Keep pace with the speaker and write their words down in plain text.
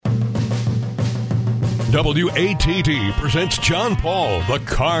WATD presents John Paul, the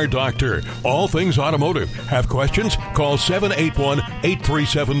Car Doctor. All things automotive. Have questions? Call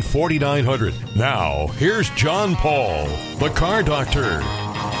 781-837-4900. Now, here's John Paul, the Car Doctor.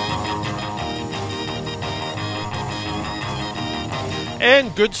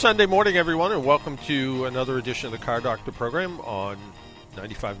 And good Sunday morning, everyone, and welcome to another edition of the Car Doctor program on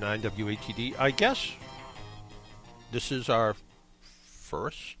 95.9 WATD. I guess this is our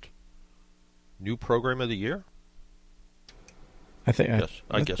first new program of the year. I think I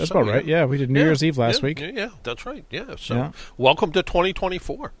guess that's so, about right. Yeah, we did New Year's Eve last week. Yeah, that's right. Yeah, so welcome to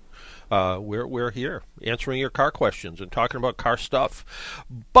 2024. We're here answering your car questions and talking about car stuff.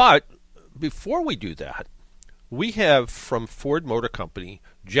 But before we do that, we have from Ford Motor Company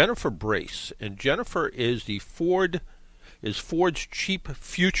Jennifer Brace, and Jennifer is Ford's Chief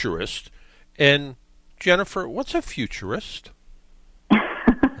Futurist. And Jennifer, what's a futurist?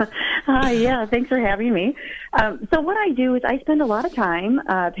 Hi, yeah, thanks for having me. So what I do is I spend a lot of time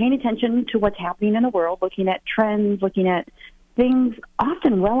paying attention to what's happening in the world, looking at trends, looking at things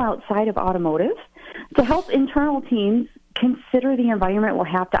often well outside of automotive to help internal teams consider the environment we'll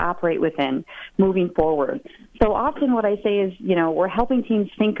have to operate within moving forward. So often what I say is, we're helping teams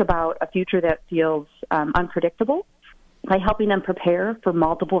think about a future that feels unpredictable by helping them prepare for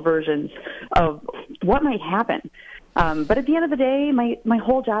multiple versions of what might happen. But at the end of the day, my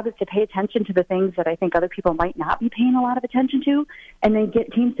whole job is to pay attention to the things that I think other people might not be paying a lot of attention to, and then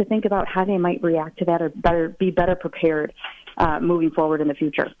get teams to think about how they might react to that or be better prepared moving forward in the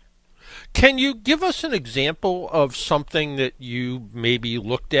future. Can you give us an example of something that you maybe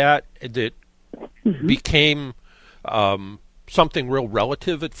looked at that became something real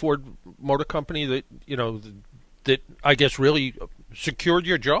relative at Ford Motor Company that, that I guess really secured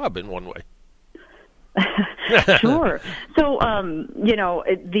your job in one way? Sure. So,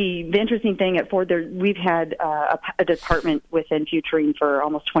 the interesting thing at Ford, we've had a department within Futuring for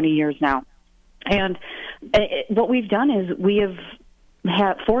almost 20 years now. And what we've done is we have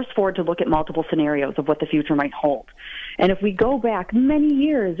forced Ford to look at multiple scenarios of what the future might hold. And if we go back many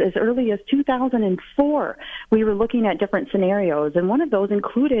years, as early as 2004, we were looking at different scenarios. And one of those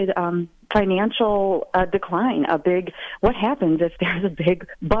included financial decline, what happens if there's a big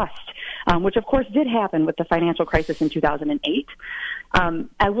bust, which of course did happen with the financial crisis in 2008.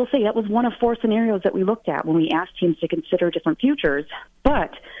 I will say that was one of four scenarios that we looked at when we asked teams to consider different futures.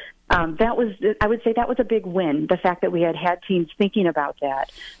 But I would say that was a big win, the fact that we had teams thinking about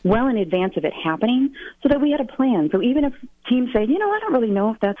that well in advance of it happening so that we had a plan. So even if teams say, I don't really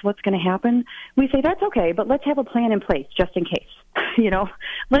know if that's what's going to happen, we say, that's okay, but let's have a plan in place just in case.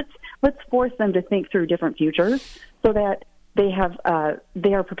 Let's force them to think through different futures so that they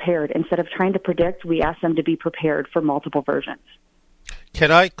are prepared. Instead of trying to predict, we ask them to be prepared for multiple versions. Can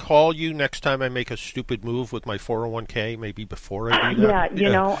I call you next time I make a stupid move with my 401k, maybe before I do that?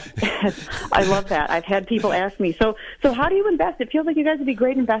 Yeah, I love that. I've had people ask me, so how do you invest? It feels like you guys would be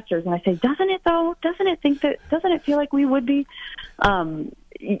great investors. And I say, doesn't it though? Doesn't it feel like we would be? And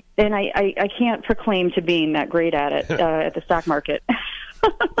I can't proclaim to being that great at it at the stock market.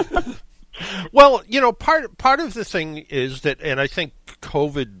 Well, part of the thing is that, and I think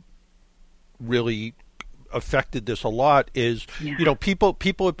COVID really affected this a lot, is people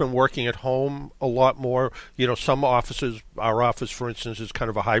have been working at home a lot more. Some offices, our office for instance, is kind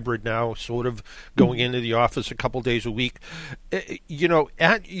of a hybrid now, sort of going into the office a couple days a week.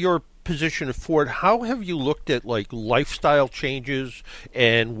 At your position at Ford, how have you looked at lifestyle changes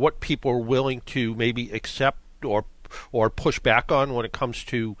and what people are willing to maybe accept or push back on when it comes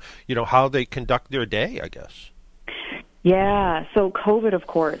to how they conduct their day, I guess? Yeah, so COVID, of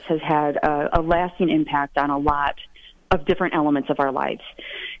course, has had a lasting impact on a lot of different elements of our lives.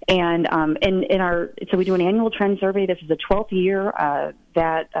 And so we do an annual trend survey. This is the 12th year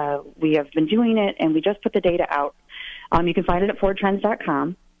that we have been doing it, and we just put the data out. You can find it at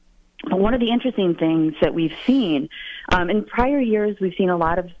FordTrends.com. But one of the interesting things that we've seen in prior years, we've seen a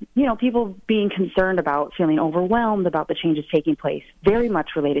lot of people being concerned about feeling overwhelmed about the changes taking place, very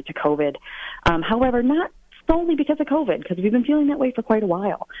much related to COVID. However, not solely because of COVID, because we've been feeling that way for quite a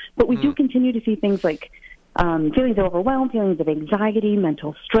while. But we do continue to see things like feelings of overwhelm, feelings of anxiety,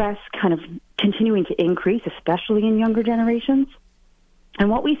 mental stress kind of continuing to increase, especially in younger generations. And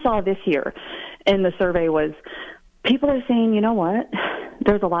what we saw this year in the survey was people are saying, you know what,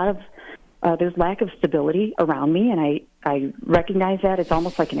 there's a lot of there's lack of stability around me, and I recognize that. It's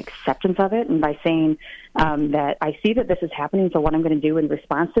almost like an acceptance of it. And by saying that I see that this is happening, so what I'm going to do in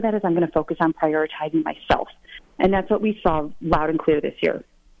response to that is I'm going to focus on prioritizing myself. And that's what we saw loud and clear this year,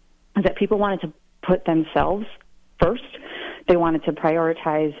 is that people wanted to put themselves first. They wanted to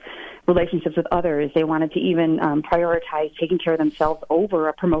prioritize relationships with others. They wanted to even prioritize taking care of themselves over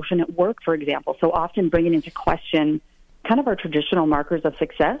a promotion at work, for example. So often bringing into question kind of our traditional markers of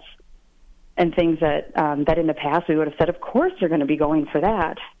success and things that that in the past we would have said, of course they're going to be going for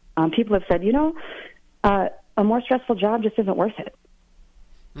that. People have said, a more stressful job just isn't worth it.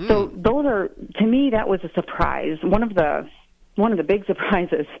 So those are, to me, that was a surprise. One of the big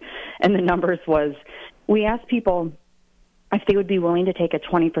surprises in the numbers was we asked people if they would be willing to take a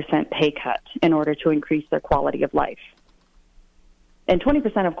 20% pay cut in order to increase their quality of life. And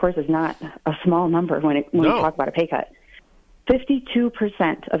 20%, of course, is not a small number when we talk about a pay cut.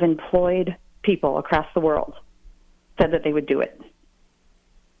 52% of employed people across the world said that they would do it.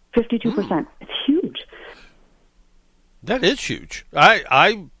 52%. It's huge. That is huge.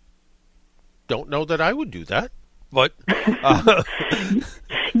 I don't know that I would do that, but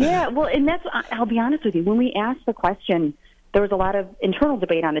yeah. Well, and I'll be honest with you. When we asked the question, there was a lot of internal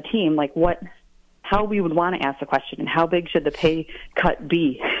debate on the team, like how we would want to ask the question and how big should the pay cut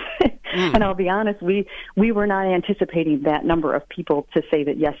be. And I'll be honest, we were not anticipating that number of people to say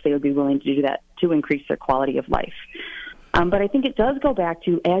that yes, they would be willing to do that to increase their quality of life. But I think it does go back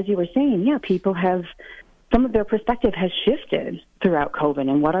to, as you were saying, people have. Some of their perspective has shifted throughout COVID,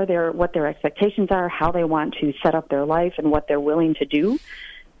 and what their expectations are, how they want to set up their life, and what they're willing to do.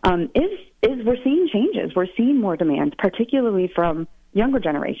 Is we're seeing changes. We're seeing more demands, particularly from younger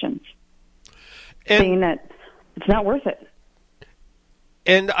generations, saying that it's not worth it.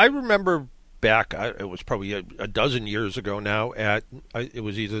 And I remember back, it was probably a dozen years ago now, it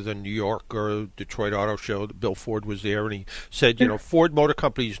was either the New York or Detroit Auto Show. Bill Ford was there, and he said, Ford Motor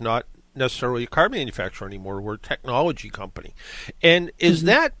Company is not necessarily a car manufacturer anymore. We're a technology company. And is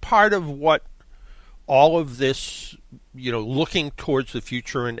that part of what all of this, looking towards the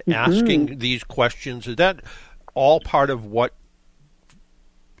future and asking these questions, is that all part of what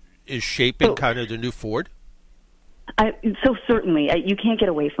is shaping kind of the new Ford? So certainly, you can't get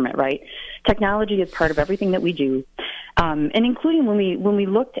away from it, right? Technology is part of everything that we do, and including when we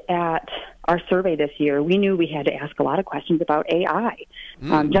looked at our survey this year, we knew we had to ask a lot of questions about AI.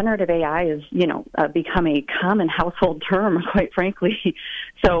 Generative AI has, become a common household term, quite frankly.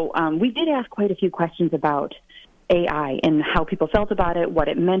 So we did ask quite a few questions about AI and how people felt about it, what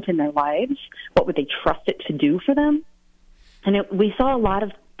it meant in their lives, what would they trust it to do for them, and we saw a lot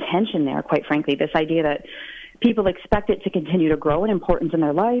of tension there, quite frankly. This idea that people expect it to continue to grow in importance in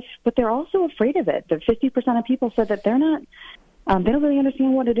their life, but they're also afraid of it. The 50% of people said that they're not, they don't really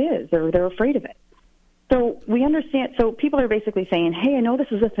understand what it is, or they're afraid of it. So we understand. So people are basically saying, "Hey, I know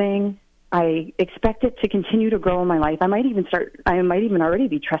this is a thing. I expect it to continue to grow in my life. I might even already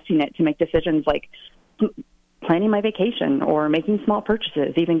be trusting it to make decisions like planning my vacation or making small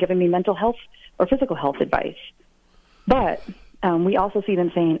purchases, even giving me mental health or physical health advice." But we also see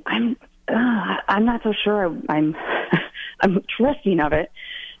them saying, I'm not so sure I'm trusting of it.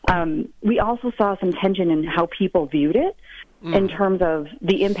 We also saw some tension in how people viewed it in terms of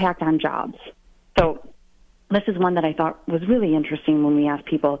the impact on jobs. So this is one that I thought was really interesting when we asked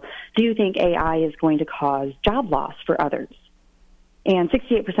people, do you think AI is going to cause job loss for others? And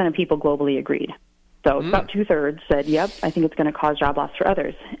 68% of people globally agreed. So about two-thirds said, yep, I think it's going to cause job loss for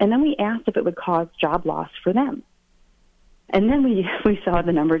others. And then we asked if it would cause job loss for them. And then we saw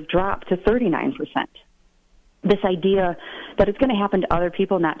the numbers drop to 39%. This idea that it's going to happen to other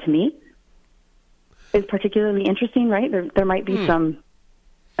people, not to me, is particularly interesting, right? There might be some,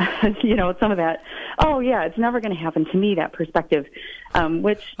 some of that, it's never going to happen to me, that perspective,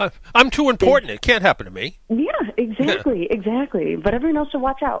 which... I'm too important. It can't happen to me. Yeah, exactly. But everyone else should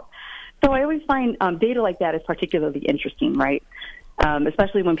watch out. So I always find data like that is particularly interesting, right?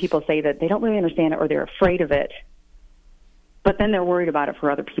 Especially when people say that they don't really understand it or they're afraid of it, but then they're worried about it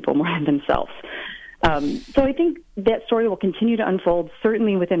for other people more than themselves. So I think that story will continue to unfold.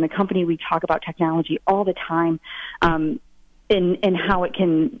 Certainly within the company, we talk about technology all the time, in how it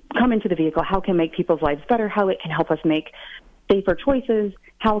can come into the vehicle, how it can make people's lives better, how it can help us make safer choices,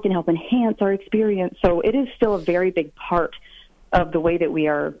 how it can help enhance our experience. So it is still a very big part of the way that we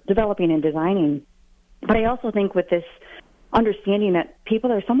are developing and designing. But I also think with this understanding that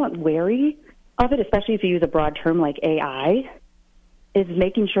people are somewhat wary of it, especially if you use a broad term like AI, is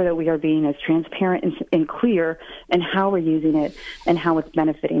making sure that we are being as transparent and clear in how we're using it and how it's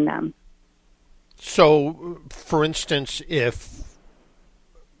benefiting them. So, for instance, if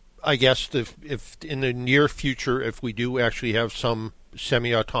in the near future, if we do actually have some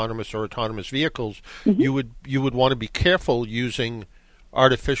semi-autonomous or autonomous vehicles, you would want to be careful using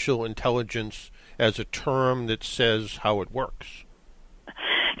artificial intelligence as a term that says how it works.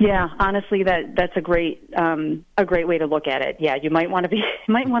 Yeah, honestly, that's a great way to look at it. Yeah, you might want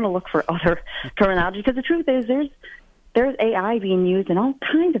to look for other terminology, because the truth is there's AI being used in all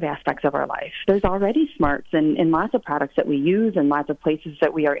kinds of aspects of our life. There's already smarts in lots of products that we use and lots of places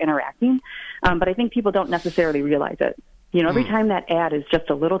that we are interacting, but I think people don't necessarily realize it. Every time that ad is just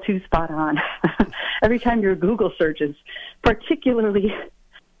a little too spot on, every time your Google search is particularly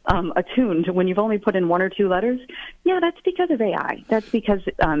attuned when you've only put in one or two letters, that's because of AI. That's because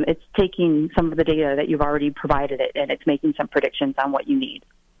it's taking some of the data that you've already provided it, and it's making some predictions on what you need.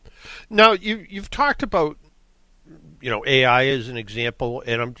 Now, you've talked about AI as an example,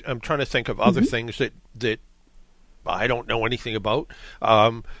 and I'm trying to think of other things that I don't know anything about,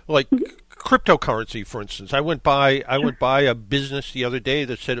 like cryptocurrency, for instance. I went by a business the other day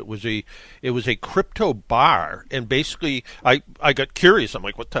that said it was a crypto bar, and basically I got curious. I'm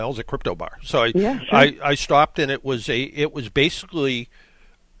like, what the hell is a crypto bar? So I stopped, and it was basically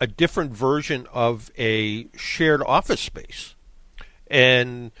a different version of a shared office space.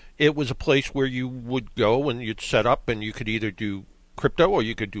 And it was a place where you would go and you'd set up, and you could either do crypto or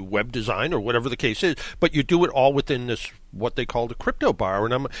you could do web design or whatever the case is, but you do it all within this, what they called a crypto bar.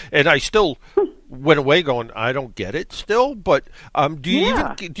 And I still went away going, I don't get it still. But do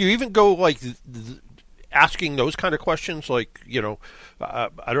you even go like asking those kind of questions? Like,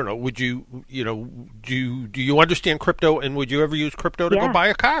 I don't know. Would you, do you understand crypto, and would you ever use crypto to go buy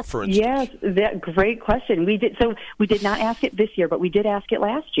a car, for instance? Yes, great question. We did not ask it this year, but we did ask it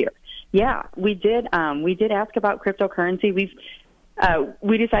last year. Yeah, we did. We did ask about cryptocurrency.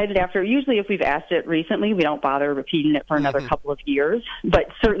 We decided usually if we've asked it recently, we don't bother repeating it for another couple of years. But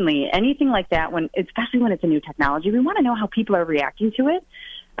certainly anything like that, especially when it's a new technology, we want to know how people are reacting to it.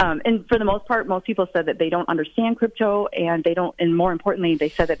 And for the most part, most people said that they don't understand crypto, and more importantly, they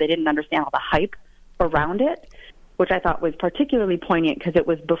said that they didn't understand all the hype around it, which I thought was particularly poignant because it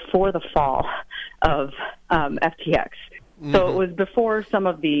was before the fall of FTX. So it was before some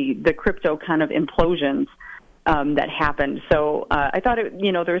of the crypto kind of implosions that happened. So I thought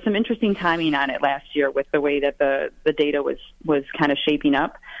there was some interesting timing on it last year with the way that the data was kind of shaping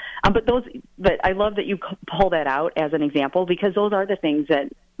up. But I love that you pull that out as an example, because those are the things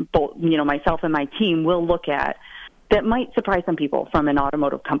that both myself and my team will look at that might surprise some people from an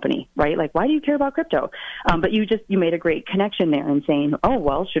automotive company, right? Like, why do you care about crypto? But you made a great connection there in saying, oh,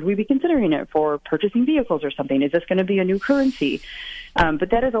 well, should we be considering it for purchasing vehicles or something? Is this going to be a new currency?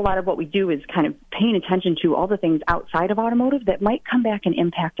 But that is a lot of what we do, is kind of paying attention to all the things outside of automotive that might come back and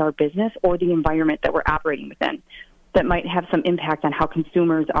impact our business or the environment that we're operating within, that might have some impact on how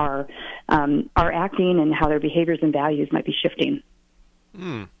consumers are acting and how their behaviors and values might be shifting.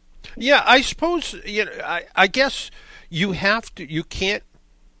 Yeah, I suppose, I guess you can't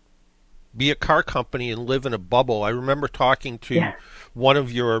be a car company and live in a bubble. I remember talking to one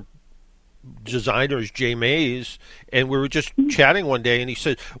of your designers, Jay Mays, and we were just chatting one day, and he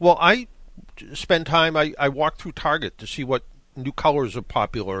said, well, I spend time, I walk through Target to see what new colors are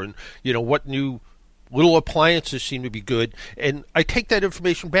popular and, what new little appliances seem to be good, and I take that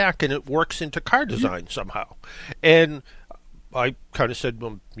information back, and it works into car design somehow. And I kind of said,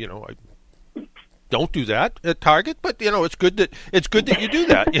 well, I don't do that at Target, but it's good that you do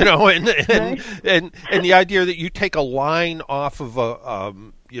that, and the idea that you take a line off of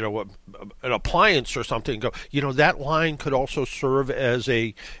an appliance or something, and go, that line could also serve as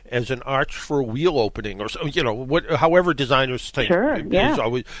an arch for a wheel opening, or however designers think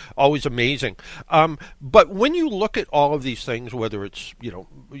is always amazing. But when you look at all of these things, whether it's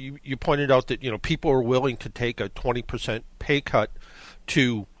you pointed out that people are willing to take a 20% pay cut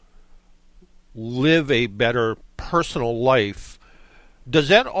to live a better personal life, does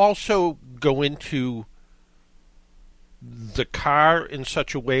that also go into the car in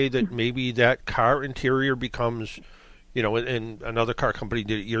such a way that maybe that car interior becomes, and another car company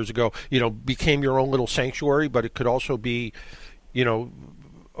did it years ago, became your own little sanctuary, but it could also be,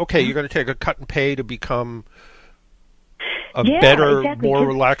 okay, you're going to take a cut and pay to become a better, more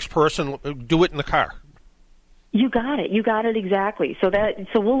relaxed person. Do it in the car. You got it exactly. So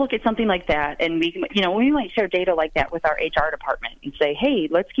we'll look at something like that, and we might share data like that with our HR department and say, hey,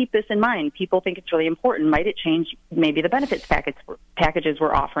 let's keep this in mind. People think it's really important. Might it change maybe the benefits packages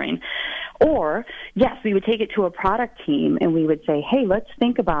we're offering? Or yes, we would take it to a product team and we would say, hey, let's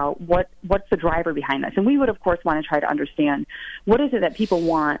think about what's the driver behind this. And we would of course want to try to understand what is it that people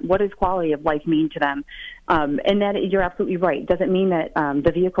want, what does quality of life mean to them. And that you're absolutely right. Does it mean that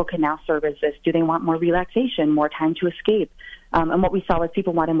the vehicle can now serve as this? Do they want more relaxation, more time to escape? And what we saw was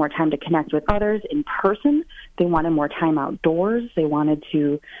people wanted more time to connect with others in person. They wanted more time outdoors. They wanted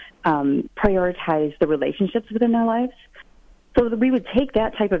to prioritize the relationships within their lives. So we would take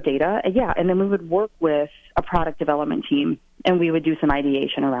that type of data, and then we would work with a product development team, and we would do some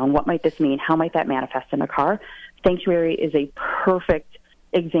ideation around what might this mean, how might that manifest in a car. Sanctuary is a perfect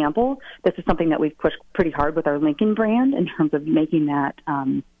example. This is something that we've pushed pretty hard with our Lincoln brand in terms of making that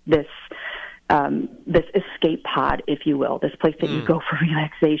this escape pod, if you will, this place that you go for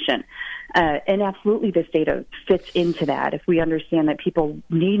relaxation. And absolutely this data fits into that. If we understand that people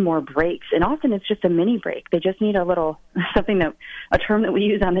need more breaks, and often it's just a mini break. They just need a term that we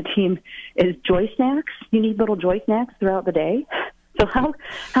use on the team is joy snacks. You need little joy snacks throughout the day. So how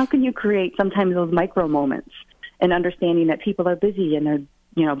can you create sometimes those micro moments and understanding that people are busy and they're,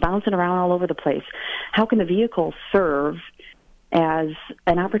 bouncing around all over the place? How can the vehicle serve as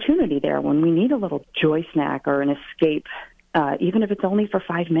an opportunity there when we need a little joy snack or an escape, even if it's only for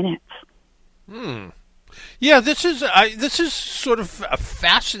 5 minutes? Yeah, this is sort of a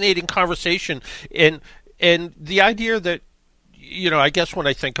fascinating conversation, and the idea that I guess when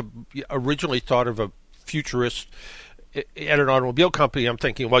I originally thought of a futurist at an automobile company, I'm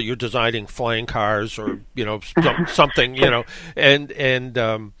thinking, well, you're designing flying cars or something,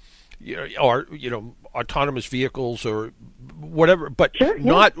 and or autonomous vehicles or whatever, but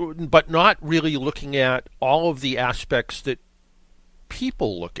not really looking at all of the aspects that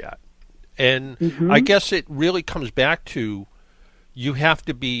people look at. And I guess it really comes back to you have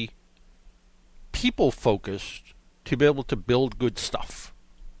to be people focused to be able to build good stuff.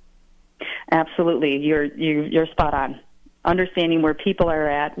 Absolutely. You're spot on. Understanding where people are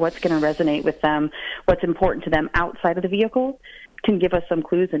at, what's going to resonate with them, what's important to them outside of the vehicle can give us some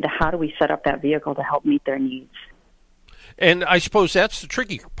clues into how do we set up that vehicle to help meet their needs. And I suppose that's the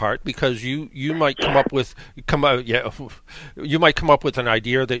tricky part, because you might come up with an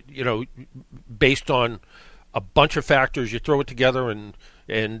idea that based on a bunch of factors, you throw it together, and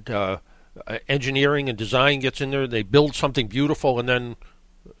engineering and design gets in there, they build something beautiful, and then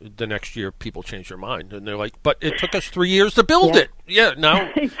the next year people change their mind and they're like, but it took us 3 years to build it. Yeah, now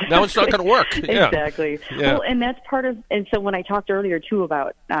now it's not going to work. Exactly. Yeah. Well, and that's part of, and so when I talked earlier too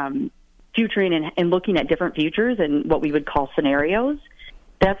about futuring and looking at different futures and what we would call scenarios,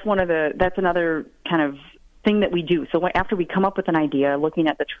 that's another kind of thing that we do. So after we come up with an idea, looking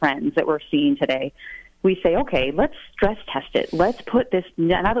at the trends that we're seeing today, we say, okay, let's stress test it. Let's put this,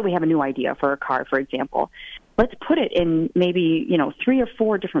 now that we have a new idea for a car, for example, let's put it in maybe, 3 or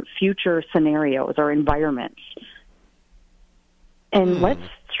 4 different future scenarios or environments. And let's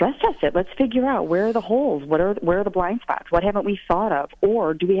stress test it. Let's figure out where are the holes, where are the blind spots, what haven't we thought of,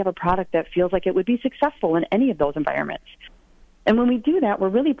 or do we have a product that feels like it would be successful in any of those environments? And when we do that, we're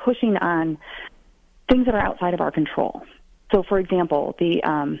really pushing on things that are outside of our control. So, for example, the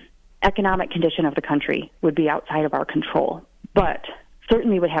economic condition of the country would be outside of our control, but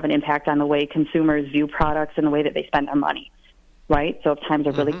certainly would have an impact on the way consumers view products and the way that they spend their money, right? So if times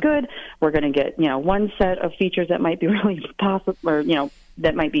are really good, we're going to get, one set of features that might be really possible, or,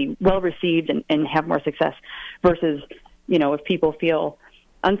 that might be well received and have more success versus, if people feel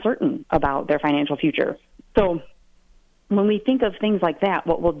uncertain about their financial future. So when we think of things like that,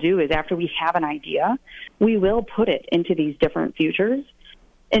 what we'll do is after we have an idea, we will put it into these different futures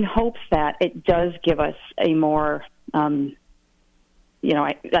in hopes that it does give us a more, I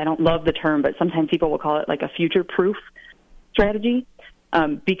don't love the term, but sometimes people will call it like a future-proof strategy,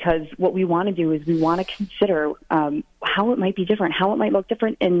 because what we want to do is we want to consider how it might be different, how it might look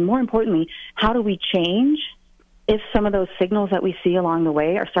different, and more importantly, how do we change if some of those signals that we see along the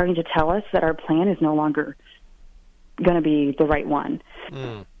way are starting to tell us that our plan is no longer going to be the right one.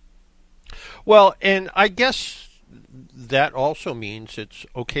 Well, and I guess that also means it's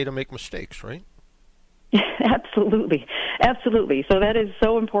okay to make mistakes, right? Absolutely. So that is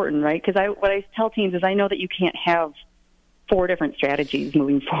so important, right? Because what I tell teams is I know that you can't have 4 different strategies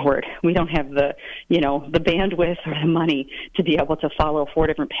moving forward. We don't have the bandwidth or the money to be able to follow 4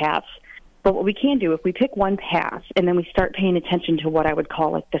 different paths. But what we can do, if we pick one path and then we start paying attention to what I would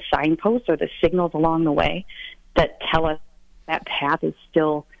call like the signposts or the signals along the way that tell us that path is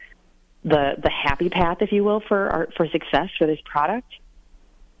still the happy path, if you will, for success for this product.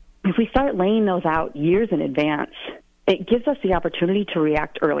 If we start laying those out years in advance, it gives us the opportunity to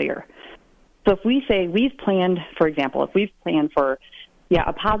react earlier. So if we say we've planned, for example, for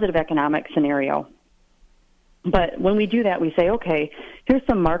a positive economic scenario, but when we do that, we say, okay, here's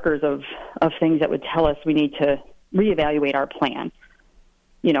some markers of things that would tell us we need to reevaluate our plan.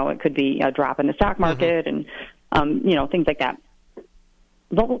 It could be a drop in the stock market and, things like that.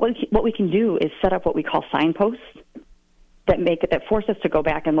 But what we can do is set up what we call signposts that force us to go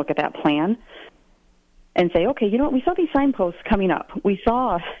back and look at that plan and say, okay, we saw these signposts coming up. We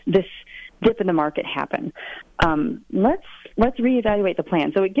saw this dip in the market happen. Let's reevaluate the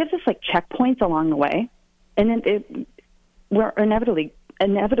plan. So it gives us like checkpoints along the way, and then we're inevitably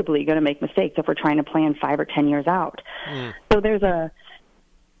going to make mistakes if we're trying to plan 5 or 10 years out. So there's a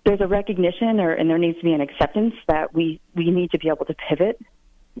recognition, and there needs to be an acceptance that we need to be able to pivot.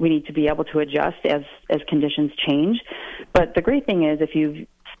 We need to be able to adjust as conditions change. But the great thing is, if you've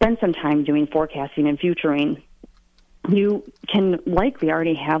spent some time doing forecasting and futuring, you can likely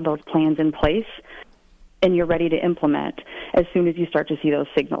already have those plans in place, and you're ready to implement as soon as you start to see those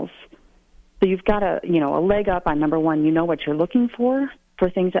signals. So you've got a leg up on number one. You know what you're looking for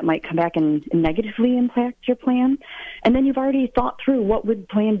things that might come back and negatively impact your plan. And then you've already thought through what would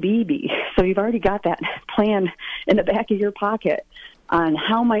plan B be. So you've already got that plan in the back of your pocket on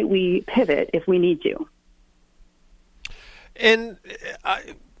how might we pivot if we need to. And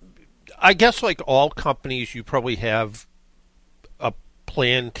I guess like all companies, you probably have a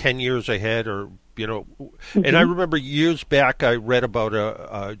plan 10 years ahead, or and I remember years back I read about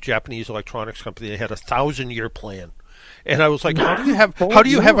a Japanese electronics company. They had 1,000-year plan. And I was like, how do you have a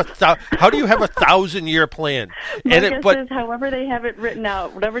 1,000-year plan? And says, however they have it written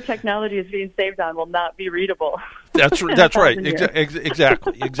out, whatever technology is being saved on will not be readable. That's right.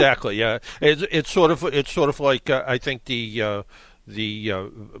 Exactly. Yeah. It's sort of like I think the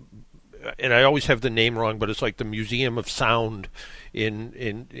and I always have the name wrong, but it's like the Museum of Sound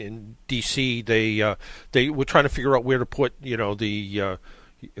in DC. They were trying to figure out where to put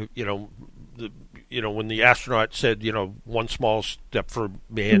when the astronaut said, one small step for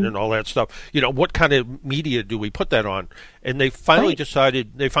man and all that stuff, what kind of media do we put that on? And they finally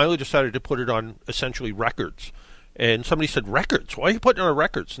decided to put it on essentially records. And somebody said, records? Why are you putting it on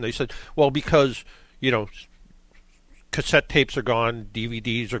records? And they said, well, because, cassette tapes are gone,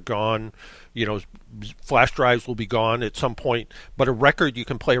 DVDs are gone, flash drives will be gone at some point. But a record, you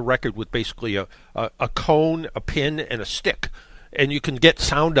can play a record with basically a cone, a pin, and a stick. And you can get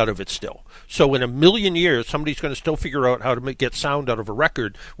sound out of it still. So in a million years, somebody's going to still figure out how to get sound out of a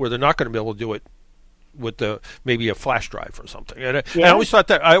record, where they're not going to be able to do it with maybe a flash drive or something. And I always thought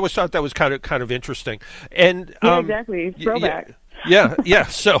that was kind of interesting. And exactly, throwback. Yeah.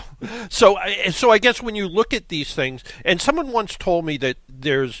 So I guess when you look at these things, and someone once told me that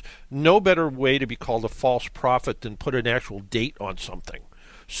there's no better way to be called a false prophet than put an actual date on something.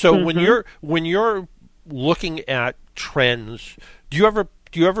 So when you're looking at trends, do you ever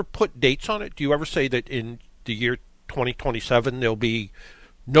put dates on it? Do you ever say that in the year 2027 there'll be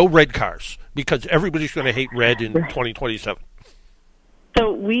no red cars because everybody's going to hate red in 2027?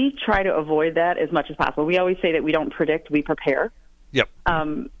 So we try to avoid that as much as possible. We always say that we don't predict, we prepare. Yep.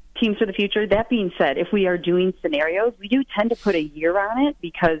 Teams for the future. That being said, if we are doing scenarios, we do tend to put a year on it,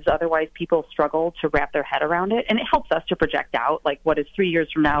 because otherwise people struggle to wrap their head around it. And it helps us to project out, like, what is 3 years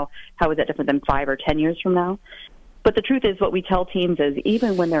from now? How is that different than 5 or 10 years from now? But the truth is, what we tell teams is,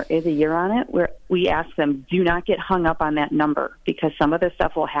 even when there is a year on it, we ask them, do not get hung up on that number, because some of this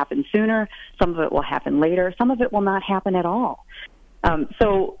stuff will happen sooner, some of it will happen later, some of it will not happen at all.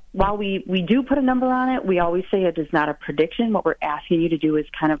 So while we do put a number on it, we always say it is not a prediction. What we're asking you to do is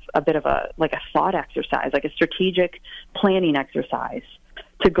kind of a bit of a thought exercise, like a strategic planning exercise,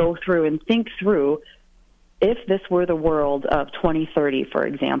 to go through and think through, if this were the world of 2030, for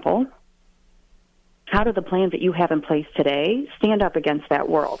example, how do the plans that you have in place today stand up against that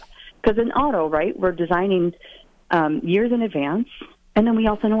world? Because in auto, right, we're designing years in advance, and then we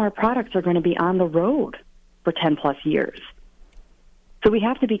also know our products are going to be on the road for 10 plus years. So we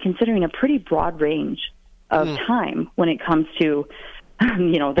have to be considering a pretty broad range of time when it comes to,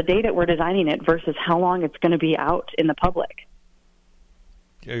 the day that we're designing it versus how long it's going to be out in the public.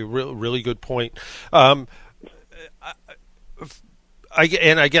 Yeah, really good point. I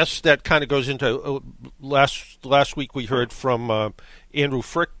guess that kind of goes into last week we heard from Andrew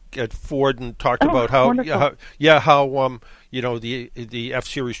Frick at Ford and talked about how the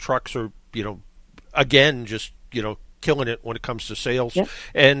F-Series trucks are again just killing it when it comes to sales. Yep.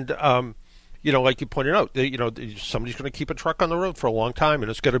 And like you pointed out, somebody's going to keep a truck on the road for a long time,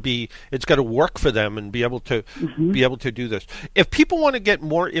 and it's got to work for them and be able to do this. If people want to get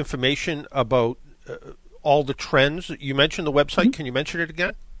more information about all the trends, you mentioned the website. Can you mention it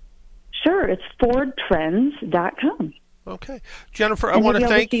again? Sure, it's FordTrends.com. Okay, Jennifer, I want to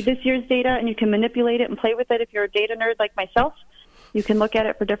thank you. See this year's data, and you can manipulate it and play with it. If you're a data nerd like myself, you can look at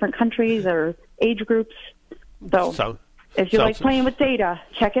it for different countries or age groups. So if you like playing with data,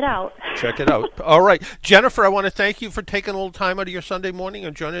 check it out. Check it out. All right. Jennifer, I want to thank you for taking a little time out of your Sunday morning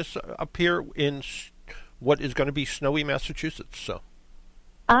and joining us up here in what is going to be snowy Massachusetts.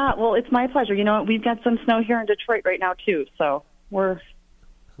 Well, it's my pleasure. We've got some snow here in Detroit right now, too. So we're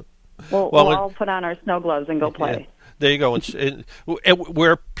We'll all put on our snow gloves and go play. Yeah. There you go. And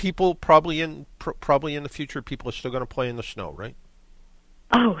where people probably in the future, people are still going to play in the snow, right?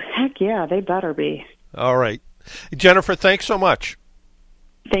 Oh, heck yeah, they better be. All right. Jennifer, thanks so much.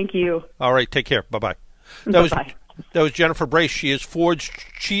 Thank you. All right, take care. Bye-bye. Bye-bye. That was Jennifer Brace. She is Ford's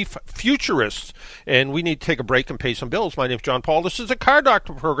Chief Futurist, and we need to take a break and pay some bills. My name's John Paul. This is a Car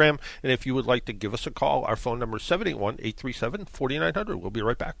Doctor program, and if you would like to give us a call, our phone number is 781-837-4900. We'll be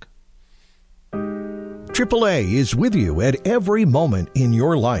right back. AAA is with you at every moment in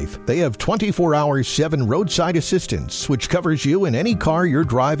your life. They have 24-hour-7 roadside assistance, which covers you in any car you're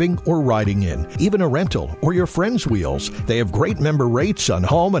driving or riding in, even a rental or your friend's wheels. They have great member rates on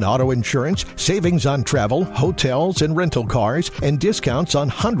home and auto insurance, savings on travel, hotels, and rental cars, and discounts on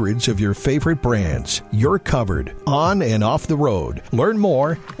hundreds of your favorite brands. You're covered on and off the road. Learn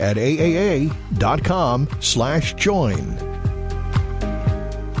more at aaa.com/join.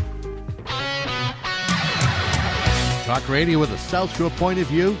 Talk radio with a South Shore point of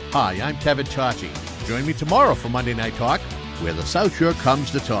view. Hi, I'm Kevin Tachi. Join me tomorrow for Monday Night Talk, where the South Shore comes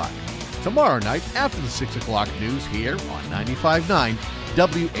to talk. Tomorrow night after the 6 o'clock news here on 95.9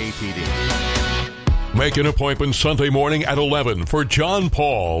 WATD. Make an appointment Sunday morning at 11 for John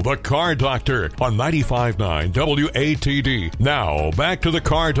Paul, the Car Doctor, on 95.9 WATD. Now, back to the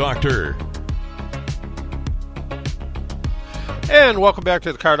Car Doctor. And welcome back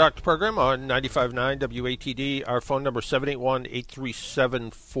to the Car Doctor program on 95.9 WATD. Our phone number is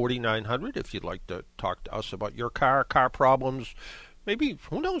 781-837-4900 if you'd like to talk to us about your car problems. Maybe,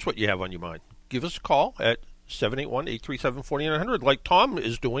 who knows what you have on your mind. Give us a call at 781-837-4900 like Tom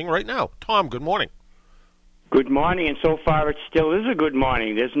is doing right now. Tom, good morning. Good morning, and so far it still is a good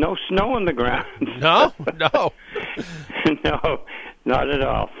morning. There's no snow on the ground. No? No, not at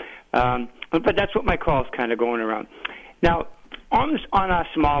all. But that's what my call's kind of going around. Now, on our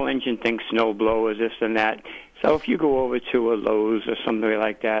small engine things, snow blowers, this and that. So if you go over to a Lowe's or something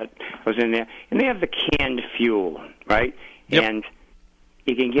like that, I was in there, and they have the canned fuel, right? Yep. And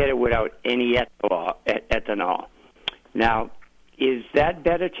you can get it without any ethanol. Now, is that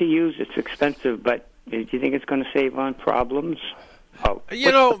better to use? It's expensive, but do you think it's going to save on problems? Oh,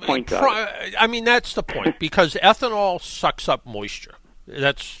 the point I mean, that's the point, because ethanol sucks up moisture.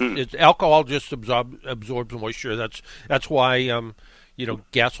 It's alcohol just absorbs moisture. That's why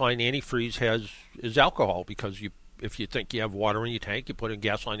gasoline antifreeze is alcohol, because if you think you have water in your tank, you put in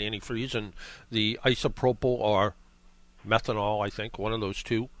gasoline antifreeze, and the isopropyl or methanol, I think one of those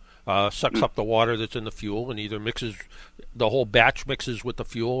two, sucks up the water that's in the fuel and either the whole batch mixes with the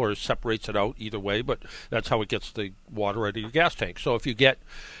fuel or separates it out. Either way, but that's how it gets the water out of your gas tank. So if you get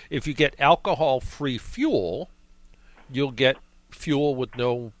alcohol-free fuel, you'll get fuel with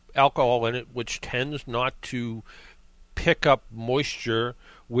no alcohol in it, which tends not to pick up moisture,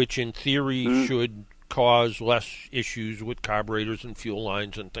 which in theory should cause less issues with carburetors and fuel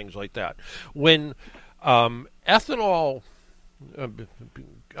lines and things like that. When ethanol, I'm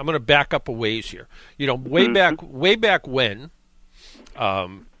going to back up a ways here. Way back when,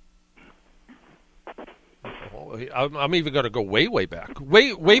 I'm even going to go way back.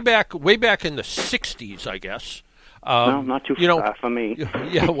 Way back in the 60s, I guess. No, not too far for me.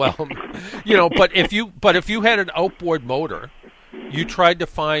 Yeah, well, but if you had an outboard motor, you tried to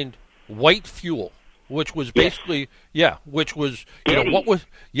find white fuel, which was basically exactly,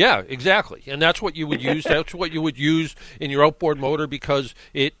 and that's what you would use. That's what you would use in your outboard motor, because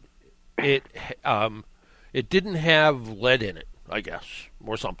it didn't have lead in it, I guess,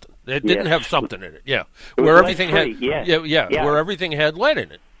 or something. It didn't have something in it. Yeah, where everything had where everything had lead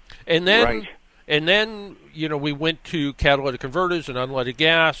in it, and then. Right. And then, we went to catalytic converters and unleaded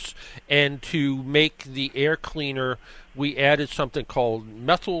gas, and to make the air cleaner, we added something called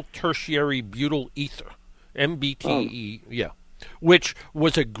methyl tertiary butyl ether, MBTE, which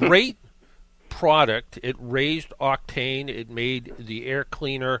was a great product. It raised octane, it made the air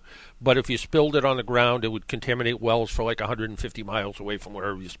cleaner, but if you spilled it on the ground, it would contaminate wells for like 150 miles away from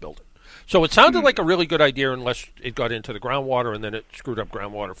wherever you spilled it. So it sounded like a really good idea unless it got into the groundwater, and then it screwed up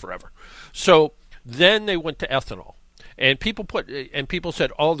groundwater forever. So then they went to ethanol, and people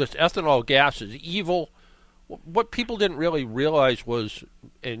said, "Oh, this ethanol gas is evil." What people didn't really realize was,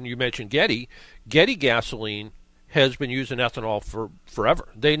 and you mentioned Getty gasoline has been using ethanol for forever.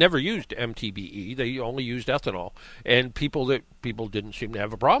 They never used MTBE; they only used ethanol, and people didn't seem to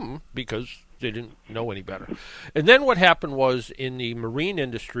have a problem because they didn't know any better. And then what happened was, in the marine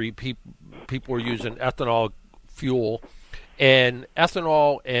industry, people were using ethanol fuel, and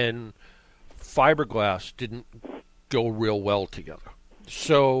ethanol and fiberglass didn't go real well together.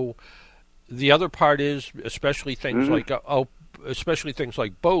 So the other part is, especially things like especially things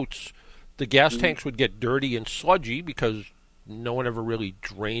like boats, the gas tanks would get dirty and sludgy because no one ever really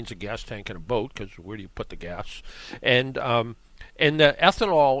drains a gas tank in a boat because where do you put the gas? And the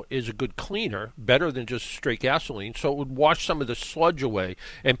ethanol is a good cleaner, better than just straight gasoline, so it would wash some of the sludge away.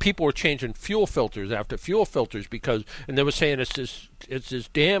 And people were changing fuel filters after fuel filters and they were saying it's this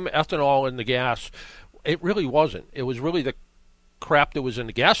damn ethanol in the gas. It really wasn't. It was really the crap that was in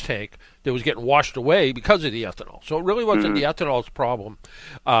the gas tank that was getting washed away because of the ethanol. So it really wasn't the ethanol's problem.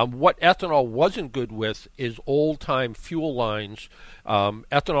 What ethanol wasn't good with is old-time fuel lines.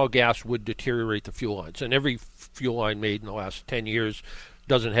 Ethanol gas would deteriorate the fuel lines, and every fuel line made in the last 10 years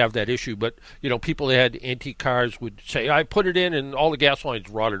doesn't have that issue. But, people that had antique cars would say, I put it in and all the gas lines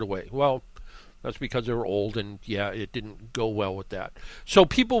rotted away. Well, that's because they were old, and, it didn't go well with that. So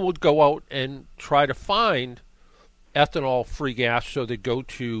people would go out and try to find ethanol-free gas, so they'd go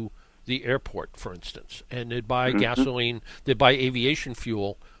to the airport, for instance, and they'd buy gasoline, they'd buy aviation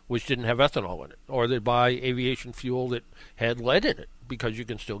fuel, which didn't have ethanol in it, or they'd buy aviation fuel that had lead in it, because you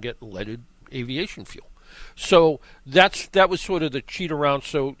can still get leaded aviation fuel. So that was sort of the cheat around.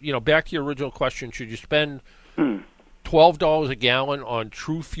 So, back to your original question, should you spend $12 a gallon on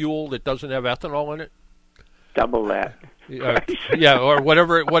true fuel that doesn't have ethanol in it? Double that. Or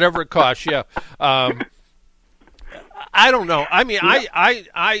whatever it costs, I don't know. I mean,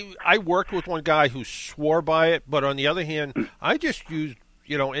 I worked with one guy who swore by it, but on the other hand, I just used,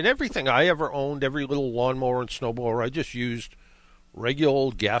 in everything I ever owned, every little lawnmower and snowblower, I just used regular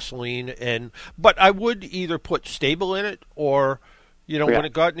old gasoline. But I would either put stable in it or, when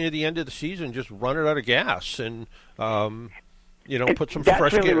it got near the end of the season, just run it out of gas and, put some fresh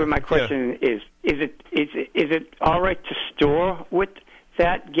gas. That's really where my question is. Is it all right to store with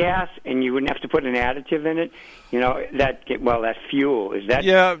that gas, and you wouldn't have to put an additive in it? That fuel, is that?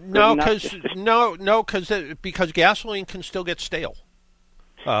 Yeah, because gasoline can still get stale,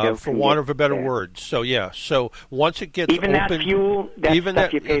 for want of a better word. So so once it gets even open, that fuel, even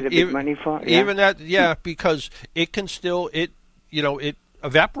stuff you pay the big money for, even that, because it can still it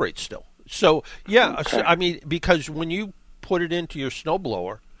evaporates still. So so, I mean, because when you put it into your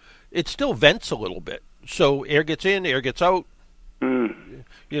snowblower, it still vents a little bit, so air gets in, air gets out.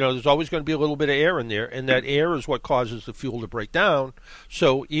 There's always going to be a little bit of air in there, and that air is what causes the fuel to break down.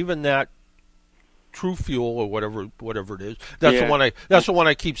 So even that true fuel or whatever it is, that's the one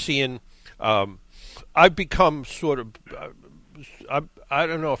I keep seeing. I've become sort of I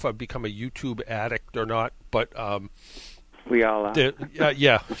don't know if I've become a YouTube addict or not, but we all are.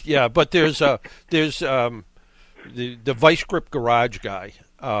 But there's the Vice Grip Garage guy.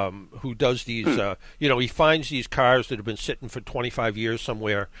 Who does these, he finds these cars that have been sitting for 25 years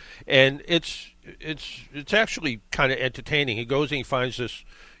somewhere, and it's actually kind of entertaining. He goes and he finds this,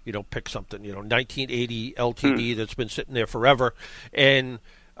 pick something, 1980 LTD that's been sitting there forever, and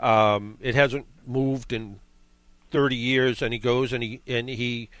it hasn't moved in 30 years, and he goes and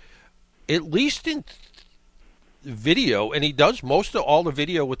he at least in video, and he does most of all the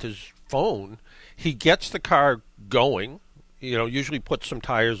video with his phone, he gets the car going, usually puts some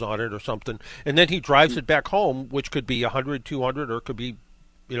tires on it or something, and then he drives it back home, which could be 100, 200, or it could be,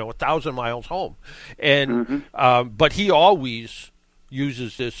 1,000 miles home. And but he always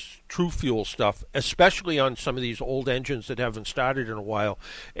uses this true fuel stuff, especially on some of these old engines that haven't started in a while.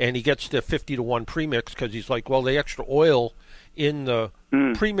 And he gets the 50-to-1 premix because he's like, well, the extra oil in the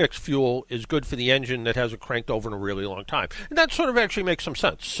premix fuel is good for the engine that hasn't cranked over in a really long time. And that sort of actually makes some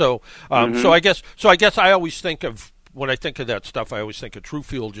sense. So so I guess I always think of, when I think of that stuff, I always think of True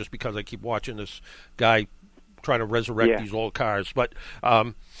Fuel just because I keep watching this guy trying to resurrect these old cars. But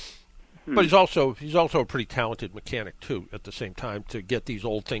he's also a pretty talented mechanic too. At the same time, to get these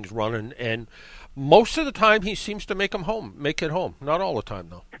old things running, and most of the time he seems to make it home. Not all the time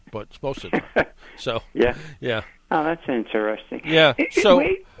though, but most of the time. So yeah. Oh, that's interesting. Yeah. So.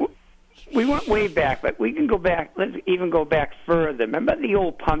 We went way back, but we can go back. Let's even go back further. Remember the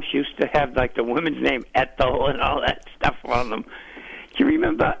old pumps used to have like the woman's name Ethel and all that stuff on them. Do you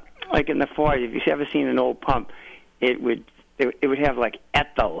remember, like in the 40s, if you've ever seen an old pump, it would have like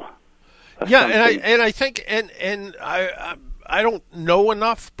Ethel. Yeah, and I think and I don't know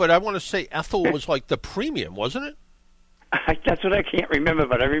enough, but I want to say Ethel was like the premium, wasn't it? That's what I can't remember,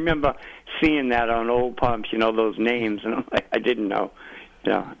 but I remember seeing that on old pumps. Those names, and I didn't know.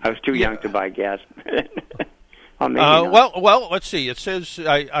 I was too young to buy gas. Well, let's see. It says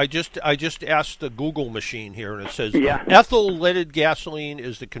I just asked the Google machine here, and it says ethyl leaded gasoline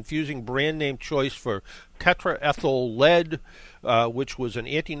is the confusing brand name choice for tetraethyl lead, which was an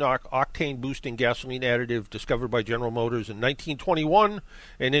anti-knock octane boosting gasoline additive discovered by General Motors in 1921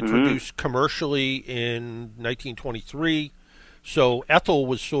 and introduced commercially in 1923. So ethyl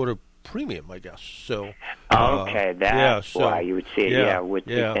was sort of premium, I guess. So okay, that's why you would see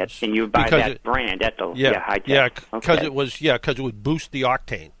it. And you would buy that brand ethyl. Because it was because it would boost the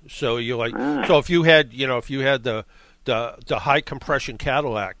octane. So you're like, so if you had the high compression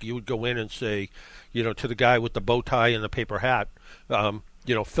Cadillac, you would go in and say, to the guy with the bow tie and the paper hat,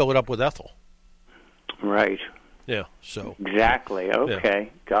 fill it up with ethyl. Right. Yeah. So exactly. Okay. Yeah.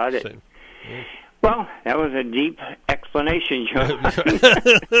 Got it. Well, that was a deep explanation, John.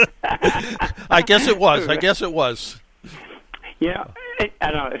 I guess it was. Yeah.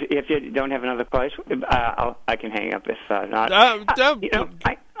 I don't know if you don't have another question. I can hang up if not.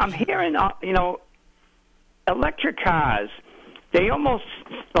 I'm hearing electric cars. They almost,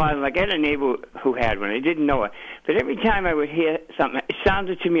 like I had a neighbor who had one. I didn't know it. But every time I would hear something, it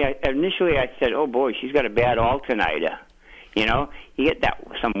sounded to me, initially I said, oh, boy, she's got a bad alternator. You get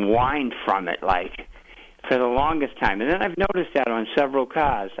some whine from it, like, for the longest time. And then I've noticed that on several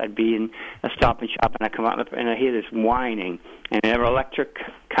cars. I'd be in a Stop and Shop, and I come out and I hear this whining. And they're electric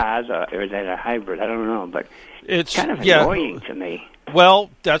cars, or is that a hybrid? I don't know. But it's kind of annoying to me. Well,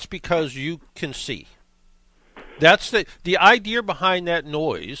 that's because you can see. That's the idea behind that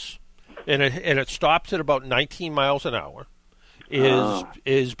noise, and it stops at about 19 miles an hour,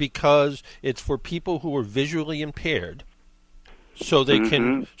 is because it's for people who are visually impaired, so they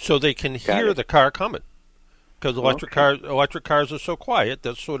can hear the car coming. Because electric cars are so quiet.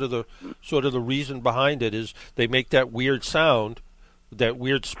 That's sort of the reason behind it is they make that weird sound, that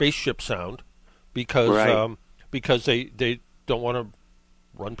weird spaceship sound, because they don't want to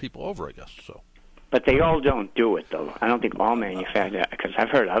run people over, I guess. So. But they all don't do it, though. I don't think all manufacturers, because I've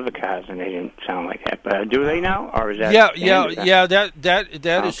heard other cars and they didn't sound like that. But do they now, or is that? Yeah.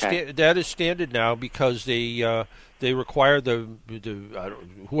 That is standard now because they require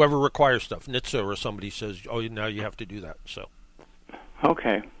whoever requires stuff, NHTSA or somebody says, oh, now you have to do that. So.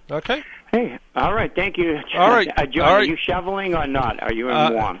 Okay. Hey, all right. Thank you. All right, John. All right. Are you shoveling or not? Are you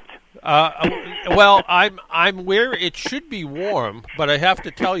in warmth? Well, I'm where it should be warm, but I have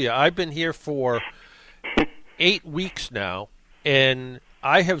to tell you, I've been here for 8 weeks now, and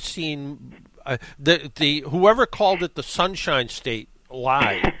I have seen the whoever called it the Sunshine State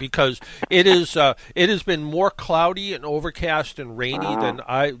lied because it has been more cloudy and overcast and rainy than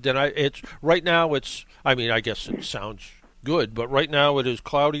it's right now. It's I guess it sounds good, but right now it is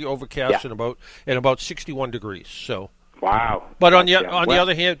cloudy, overcast, and about 61 degrees. So. Wow! But on the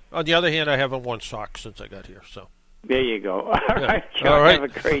other hand, I haven't worn socks since I got here. So there you go. All right, John, all right. Have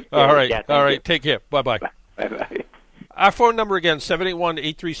a great day. All right, yeah, all right. You. Take care. Bye. Bye. Our phone number again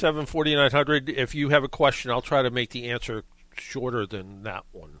 781-837-4900. If you have a question, I'll try to make the answer shorter than that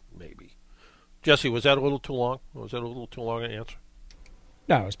one, maybe. Jesse, was that a little too long? Was that a little too long an answer?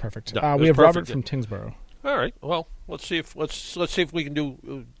 No, it was perfect. No, we have Robert from Tingsboro. All right. Well, let's see if we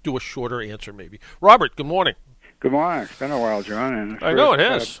can do a shorter answer, maybe. Robert, good morning. Good morning. It's been a while, John. And I know it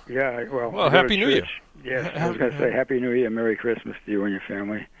has. Well, Happy New Year. Yeah, I was going to say Happy New Year, Merry Christmas to you and your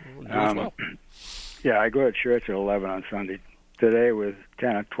family. You as well. Yeah, I go to church at 11 on Sunday. Today with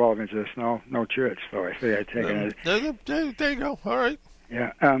 10 or 12 inches of snow, no church, so I say I take it. There you go. All right.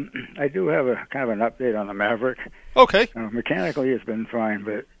 Yeah, I do have a kind of an update on the Maverick. Okay. Mechanically, it's been fine,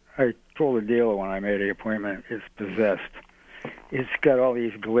 but I told the dealer when I made the appointment, it's possessed. It's got all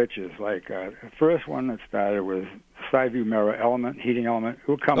these glitches. Like the first one that started was side view mirror element, heating element. It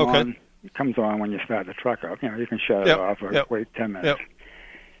will come on. It comes on when you start the truck up. You can shut it off or wait 10 minutes.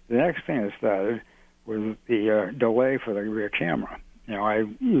 The next thing that started was the delay for the rear camera. I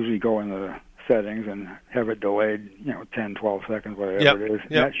usually go into the settings and have it delayed, 10, 12 seconds, whatever it is.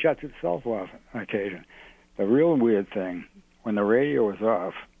 And that shuts itself off on occasion. The real weird thing, when the radio is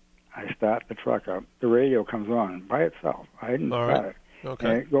off, I start the truck up. The radio comes on by itself. I didn't start it. Okay.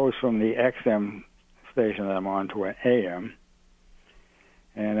 And it goes from the XM station that I'm on to an AM.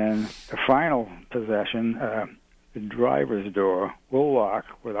 And then the final possession, the driver's door will lock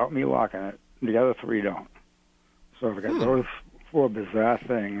without me locking it. The other three don't. So I've got those four bizarre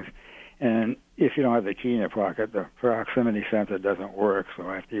things. And if you don't have the key in your pocket, the proximity sensor doesn't work. So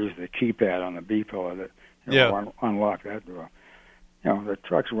I have to use the keypad on the B pillar to unlock that door. The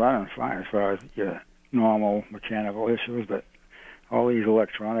truck's running fine as far as your normal mechanical issues, but all these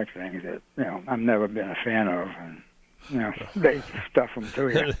electronic things that, I've never been a fan of, and, they stuff them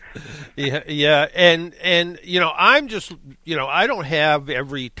to you. And I'm just, I don't have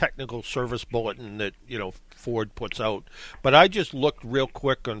every technical service bulletin that, Ford puts out, but I just looked real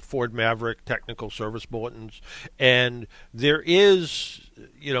quick on Ford Maverick technical service bulletins, and there is,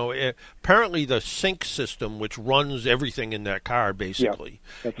 apparently the sync system, which runs everything in that car, basically,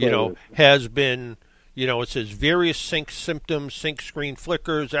 has been, it says various sync symptoms, sync screen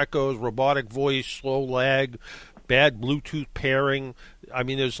flickers, echoes, robotic voice, slow lag, bad Bluetooth pairing. I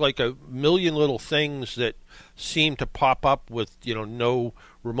mean, there's like a million little things that seem to pop up with, no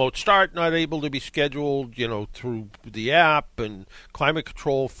remote start, not able to be scheduled, through the app, and climate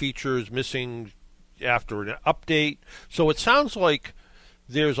control features missing after an update. So it sounds like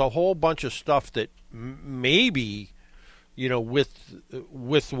there's a whole bunch of stuff that maybe,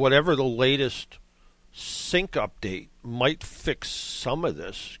 with whatever the latest sync update might fix some of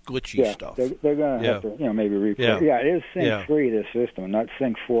this glitchy stuff. They're going to have to, maybe replay. Yeah, it is Sync 3, this system, not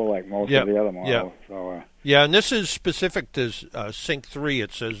Sync 4 like most of the other models. So, and this is specific to Sync 3.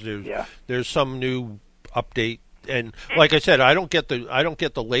 It says there's some new update, and like I said, I don't get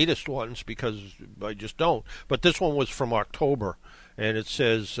the latest ones because I just don't. But this one was from October, and it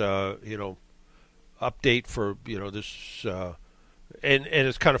says update for this, and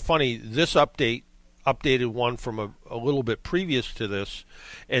it's kind of funny. This updated one from a little bit previous to this,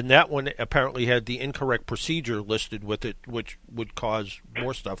 and that one apparently had the incorrect procedure listed with it, which would cause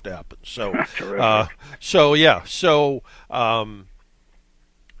more stuff to happen. So, it's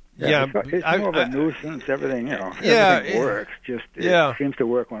more of a nuisance. Everything, everything works. Just it seems to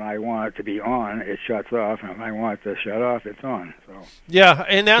work when I want it to be on. It shuts off, and if I want it to shut off, it's on. So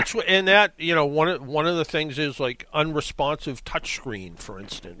and one of the things is like unresponsive touchscreen, for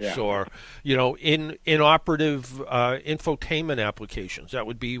instance, or inoperative infotainment applications. That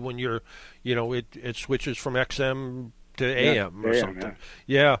would be when you're it switches from XM to AM or something.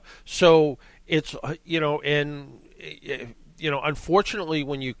 So it's unfortunately,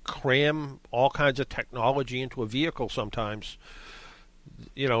 when you cram all kinds of technology into a vehicle, sometimes,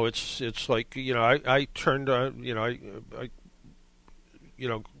 it's like, I turned, I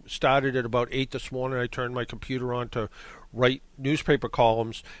started at about 8 this morning. I turned my computer on to write newspaper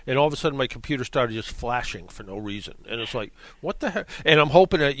columns, and all of a sudden my computer started just flashing for no reason. And it's like, what the heck? And I'm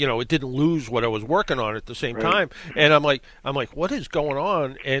hoping that, it didn't lose what I was working on at the same time. And I'm like, what is going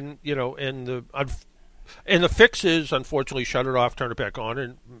on? And, and the fix is, unfortunately, shut it off, turn it back on,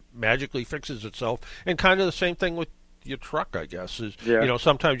 and magically fixes itself. And kind of the same thing with your truck, I guess. Is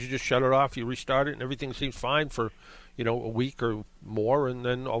sometimes you just shut it off, you restart it, and everything seems fine for, a week or more, and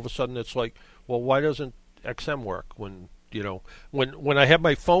then all of a sudden it's like, well, why doesn't XM work when I have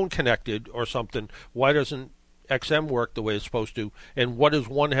my phone connected or something? Why doesn't XM work the way it's supposed to? And what does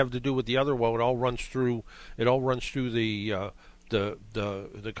one have to do with the other? Well, it all runs through the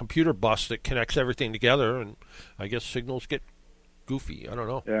computer bus that connects everything together, and I guess signals get goofy. I don't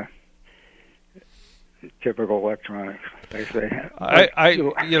know. Yeah. Typical electronics, they say.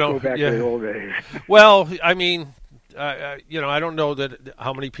 Go back to the old days. Well, I mean, I don't know that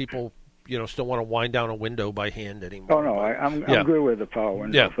how many people still want to wind down a window by hand anymore. Oh no, I'm good with the power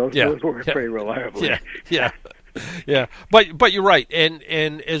windows. Those work pretty reliably. Yeah. But you're right, and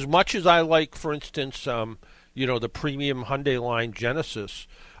as much as I like, for instance, the premium Hyundai line Genesis,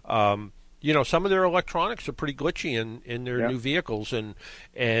 some of their electronics are pretty glitchy in their new vehicles, and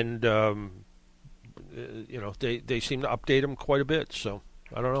they seem to update them quite a bit. So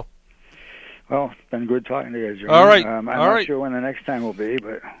I don't know. Well, it's been good talking to you, John. All right. I'm not sure when the next time will be,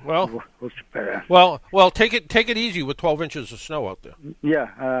 but well, take it easy with 12 inches of snow out there. Yeah,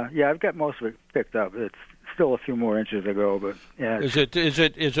 I've got most of it picked up. It's still a few more inches to go, but yeah. Is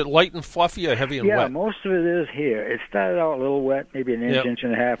it light and fluffy or heavy and wet? Yeah, most of it is here. It started out a little wet, maybe an inch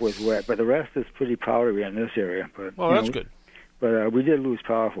and a half was wet, but the rest is pretty powdery in this area. But that's good. But we did lose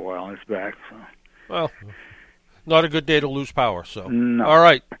power for a while, and it's back. So. Well, not a good day to lose power. So no. All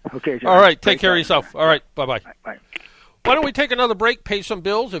right. Okay, John. All right. Take care of yourself. All right. Bye. Bye. Why don't we take another break, pay some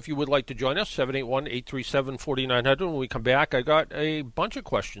bills? If you would like to join us, 781-837-4900. When we come back, I got a bunch of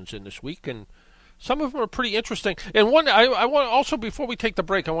questions in this week, and some of them are pretty interesting. And one, I want also, before we take the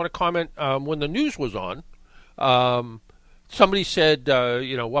break, I want to comment, when the news was on, somebody said,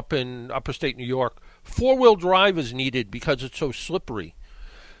 up in upper state New York, four-wheel drive is needed because it's so slippery.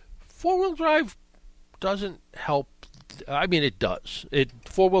 Four-wheel drive doesn't help. I mean, it does.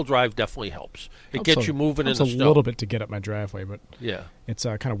 Four-wheel drive definitely helps. It gets you moving in the snow. It's a little bit to get up my driveway, but it's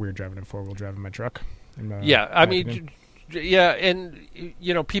kind of weird driving in four-wheel drive in my truck. And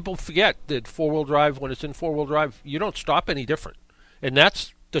people forget that four-wheel drive, when it's in four-wheel drive, you don't stop any different, and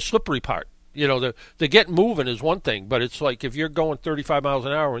that's the slippery part. The get moving is one thing, but it's like if you're going 35 miles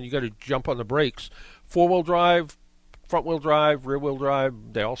an hour and you got to jump on the brakes, four-wheel drive, front-wheel drive, rear-wheel drive,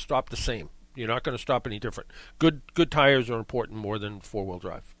 they all stop the same. You're not going to stop any different. Good tires are important more than four-wheel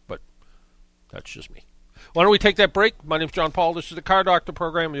drive, but that's just me. Why don't we take that break? My name's John Paul. This is the Car Doctor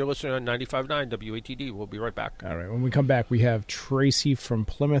program. You're listening on 95.9 WATD. We'll be right back. All right. When we come back, we have Tracy from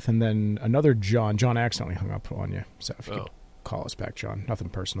Plymouth and then another John. John accidentally hung up on you. So if you could call us back, John. Nothing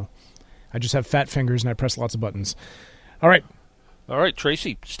personal. I just have fat fingers and I press lots of buttons. All right. All right,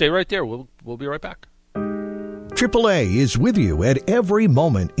 Tracy, stay right there. We'll be right back. AAA is with you at every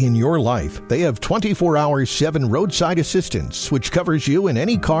moment in your life. They have 24-hour 7 roadside assistance, which covers you in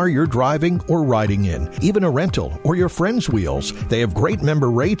any car you're driving or riding in, even a rental or your friend's wheels. They have great member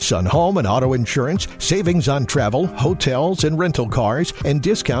rates on home and auto insurance, savings on travel, hotels, and rental cars, and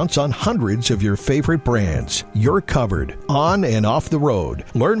discounts on hundreds of your favorite brands. You're covered on and off the road.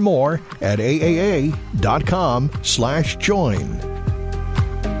 Learn more at aaa.com/join.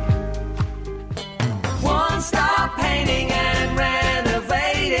 One-stop painting and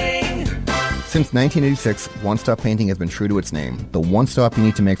renovating. Since 1986, One Stop Painting has been true to its name. The one stop you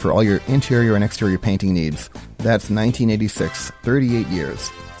need to make for all your interior and exterior painting needs. That's 1986, 38 years.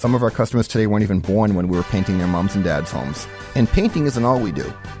 Some of our customers today weren't even born when we were painting their moms and dads' homes. And painting isn't all we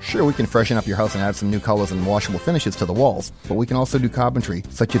do. Sure, we can freshen up your house and add some new colors and washable finishes to the walls, but we can also do carpentry,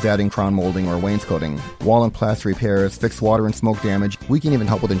 such as adding crown molding or wainscoting, wall and plaster repairs, fix water and smoke damage. We can even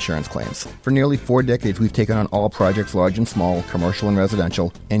help with insurance claims. For nearly 4 decades, we've taken on all projects, large and small, commercial and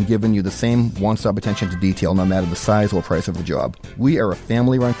residential, and given you the same one-stop attention to detail no matter the size or price of the job. We are a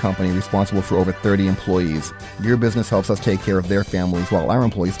family-run company responsible for over 30 employees. Your business helps us take care of their families while our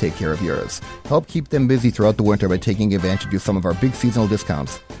employees take care of yours. Help keep them busy throughout the winter by taking advantage of some of our big seasonal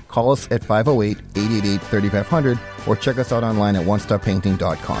discounts. Call us at 508-888-3500 or check us out online at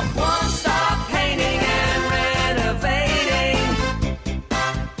onestoppainting.com. One Stop Painting and Renovating.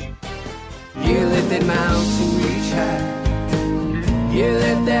 You let that mountain reach high. You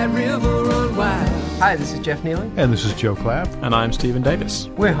let that river run wide. Hi, this is Jeff Nealon. And this is Joe Clapp. And I'm Stephen Davis.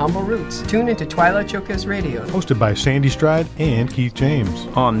 We're Humble Roots. Tune into Twilight Showcase Radio. Hosted by Sandy Stride and Keith James.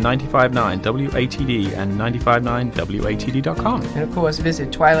 On 95.9 WATD and 95.9WATD.com. And of course,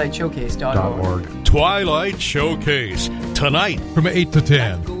 visit twilightshowcase.org. Twilight Showcase. Tonight from 8 to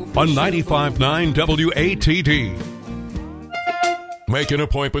 10 on 95.9 WATD. Make an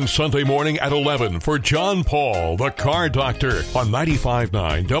appointment Sunday morning at 11 for John Paul, the Car Doctor, on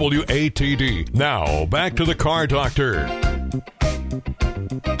 95.9 WATD. Now, back to the Car Doctor.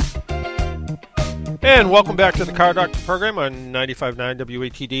 And welcome back to the Car Doctor program on 95.9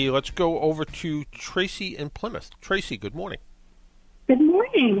 WATD. Let's go over to Tracy in Plymouth. Tracy, good morning. Good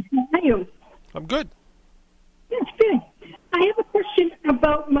morning. How are you? I'm good. Yes, good. I have a question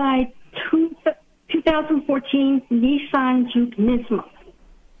about my 2014 Nissan Juke Nismo.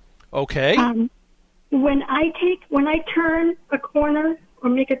 Okay. When I turn a corner or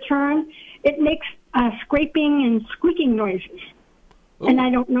make a turn, it makes scraping and squeaking noises. Ooh. And I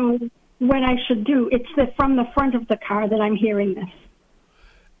don't know what I should do. It's from the front of the car that I'm hearing this.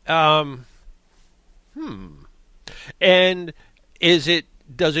 And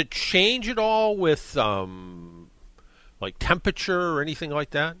does it change at all with like temperature or anything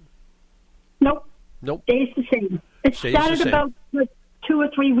like that? Nope. Stays the same. It started about 2 or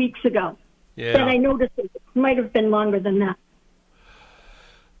 3 weeks ago. Yeah. That I noticed it might have been longer than that.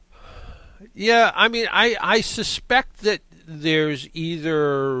 Yeah, I mean, I suspect that there's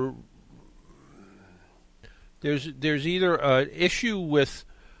either an issue with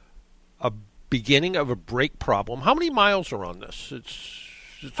a beginning of a brake problem. How many miles are on this?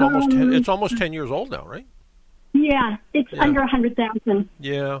 It's almost 10 years old now, right? Yeah, it's under 100,000.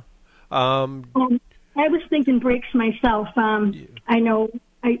 Yeah. I was thinking brakes myself. I know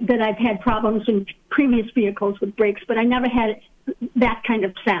that I've had problems in previous vehicles with brakes, but I never had that kind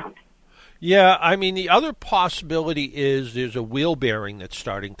of sound. Yeah, I mean, the other possibility is there's a wheel bearing that's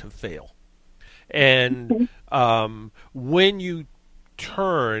starting to fail. And when you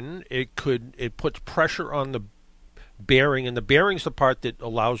turn, it puts pressure on the bearing, and the bearing's the part that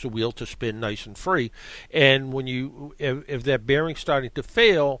allows the wheel to spin nice and free. And when if that bearing's starting to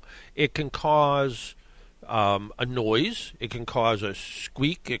fail, it can cause a noise. It can cause a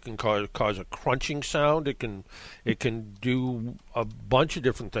squeak. It can cause a crunching sound. It can do a bunch of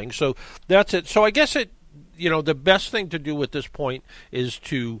different things. So that's it. So I guess the best thing to do at this point is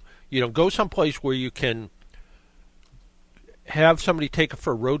to go someplace where you can have somebody take it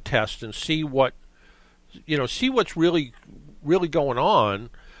for a road test and see what's really going on,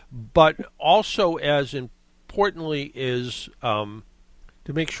 but also as importantly is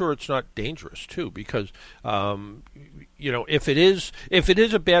to make sure it's not dangerous too, because if it is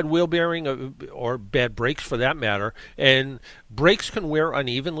a bad wheel bearing or bad brakes for that matter, and brakes can wear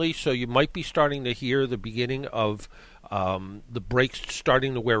unevenly, so you might be starting to hear the beginning of the brakes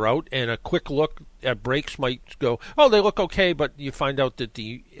starting to wear out, and a quick look at brakes might go, oh, they look okay, but you find out that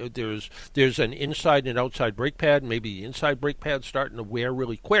there's an inside and outside brake pad. Maybe the inside brake pad's starting to wear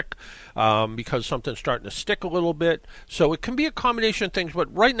really quick because something's starting to stick a little bit. So it can be a combination of things,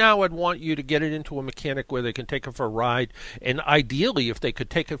 but right now I'd want you to get it into a mechanic where they can take it for a ride, and ideally if they could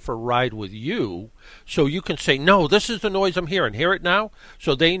take it for a ride with you, so you can say, no, this is the noise I'm hearing. Hear it now?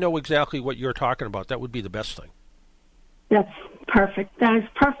 So they know exactly what you're talking about. That would be the best thing. That's perfect. That is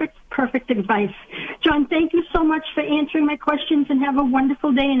perfect advice. John, thank you so much for answering my questions, and have a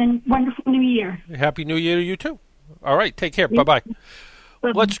wonderful day and a wonderful new year. Happy New Year to you, too. All right, take care. Bye-bye.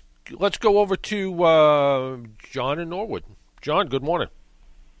 Let's go over to John in Norwood. John, good morning.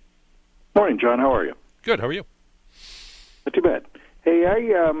 Morning, John. How are you? Good. How are you? Not too bad. Hey,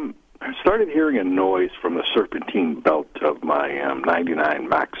 I started hearing a noise from the serpentine belt of my 99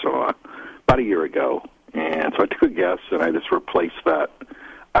 Maxima about a year ago. And so I took a guess, and I just replaced that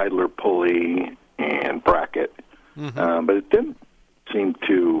idler pulley and bracket. Mm-hmm. But it didn't seem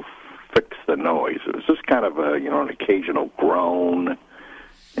to fix the noise. It was just kind of an occasional groan,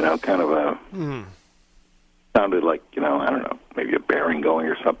 kind of sounded like, I don't know, maybe a bearing going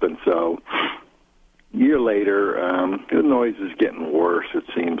or something. So a year later, the noise is getting worse, it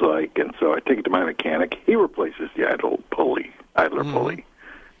seems like. And so I take it to my mechanic. He replaces the idler pulley. I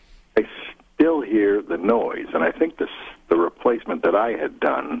still hear the noise, and I think the replacement that I had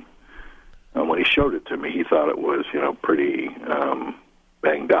done, when he showed it to me, he thought it was, pretty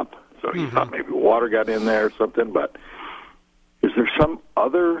banged up. So he thought maybe water got in there or something. But is there some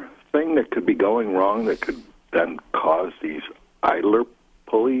other thing that could be going wrong that could then cause these idler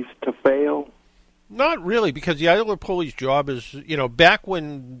pulleys to fail? Not really, because the idler pulley's job is, back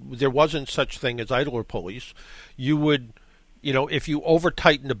when there wasn't such thing as idler pulleys, you would... if you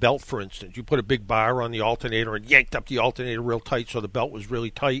over-tightened the belt, for instance, you put a big bar on the alternator and yanked up the alternator real tight so the belt was really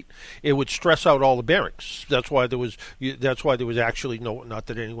tight, it would stress out all the bearings. That's why there was actually not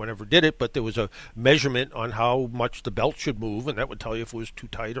that anyone ever did it, but there was a measurement on how much the belt should move, and that would tell you if it was too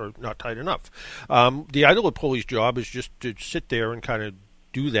tight or not tight enough. The idler pulley's job is just to sit there and kind of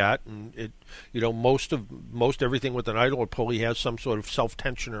do that, and it, most everything with an idler pulley has some sort of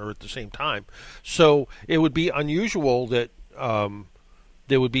self-tensioner at the same time. So it would be unusual that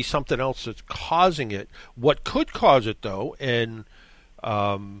there would be something else that's causing it. What could cause it, though, and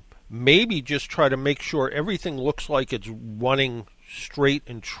maybe just try to make sure everything looks like it's running straight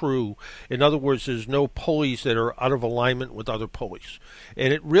and true. In other words, there's no pulleys that are out of alignment with other pulleys.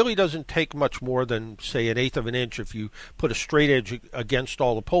 And it really doesn't take much more than, say, 1/8 of an inch if you put a straight edge against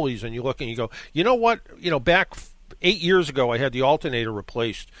all the pulleys and you look and you go, you know what, back 8 years ago I had the alternator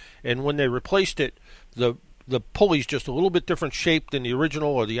replaced, and when they replaced it, the pulley's just a little bit different shape than the original,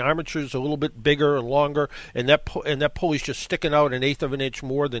 or the armature's a little bit bigger and longer, and that pulley's just sticking out 1/8 of an inch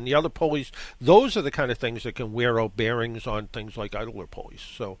more than the other pulleys. Those are the kind of things that can wear out bearings on things like idler pulleys.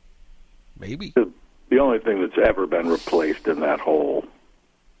 So maybe the only thing that's ever been replaced in that whole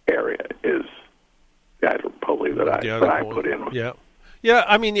area is the idler pulley that I put in. Yeah.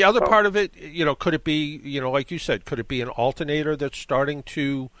 I mean, the other part of it, could it be, like you said, could it be an alternator that's starting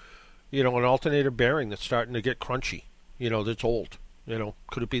to, an alternator bearing that's starting to get crunchy, that's old.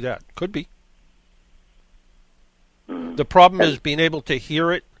 Could it be that? Could be. The problem is being able to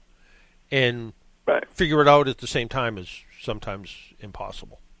hear it and figure it out at the same time is sometimes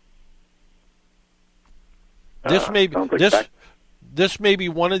impossible. This may be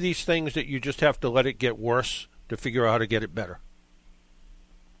one of these things that you just have to let it get worse to figure out how to get it better.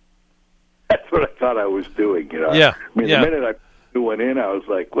 That's what I thought I was doing, Yeah. I mean, the minute I went in, I was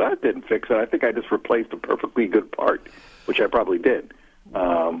like, well, that didn't fix it. I think I just replaced a perfectly good part, which I probably did.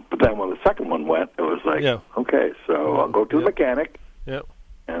 But then when the second one went, it was like, okay, so I'll go to the mechanic. Yep.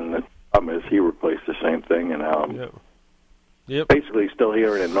 And the problem is he replaced the same thing, and now I'm basically still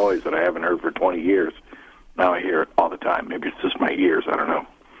hearing a noise that I haven't heard for 20 years. Now I hear it all the time. Maybe it's just my ears. I don't know.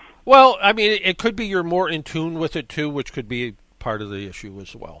 Well, I mean, it could be you're more in tune with it, too, which could be part of the issue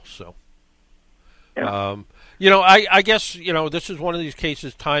as well. So. I guess, this is one of these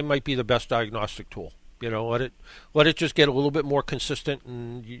cases, time might be the best diagnostic tool. Let it just get a little bit more consistent,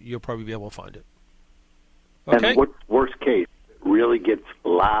 and you'll probably be able to find it. Okay? And what's worst case? It really gets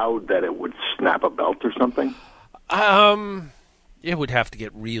loud that it would snap a belt or something? It would have to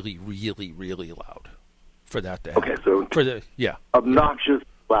get really, really, really loud for that to happen. Okay, so obnoxious,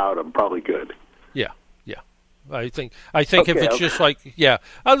 loud, I'm probably good. Yeah. I think if it's just like,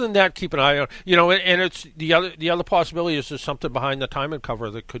 other than that, keep an eye on, and it's the other possibility is there's something behind the timing cover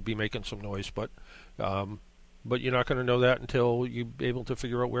that could be making some noise, but you're not going to know that until you're able to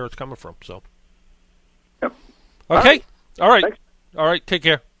figure out where it's coming from. So, Okay. All right. Thanks. All right. Take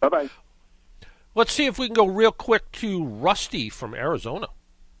care. Bye-bye. Let's see if we can go real quick to Rusty from Arizona.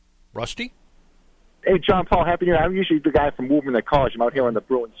 Rusty? Hey, John Paul, Happy New Year. I'm usually the guy from moving the cars. I'm out here on the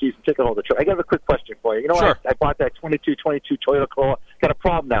Bruin season. Take a hold of the truck. I got a quick question for you. You know, sure. I bought that 22 Toyota Corolla. Got a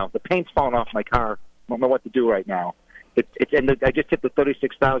problem now. The paint's falling off my car. I don't know what to do right now. I just hit the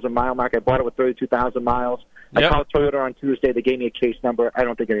 36,000 mile mark. I bought it with 32,000 miles. I called Toyota on Tuesday. They gave me a case number. I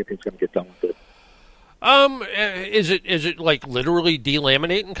don't think anything's going to get done with it. Is it like literally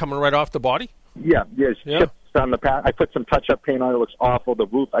delaminating coming right off the body? Yeah, there's chips on the paint. I put some touch-up paint on it. It looks awful. The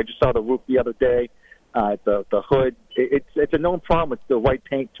roof, I just saw the roof the other day. The hood. It's a known problem with the white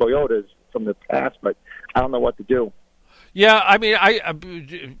paint Toyotas from the past, but I don't know what to do. Yeah, I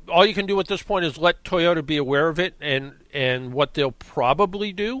mean, all you can do at this point is let Toyota be aware of it, and what they'll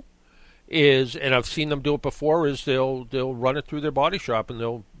probably do is, and I've seen them do it before, is they'll run it through their body shop and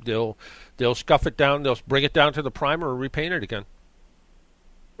they'll scuff it down, they'll bring it down to the primer and repaint it again.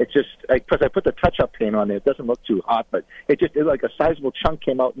 It's just because I put the touch-up paint on there. It doesn't look too hot, but it like a sizable chunk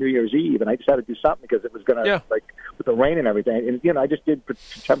came out New Year's Eve, and I just had to do something because it was going to, like, with the rain and everything. And, I just did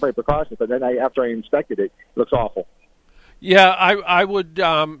temporary precautions, but then after I inspected it, it looks awful. Yeah, I would,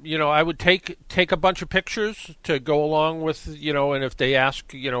 I would take a bunch of pictures to go along with, and if they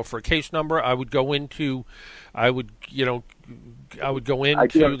ask, for a case number, I would go into the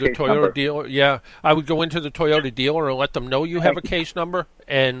Toyota dealer. Yeah, I would go into the Toyota dealer and let them know you have a case number,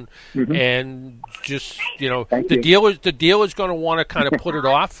 and just the dealer's going to want to kind of put it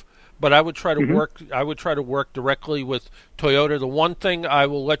off. But I would try to work. I would try to work directly with Toyota. The one thing I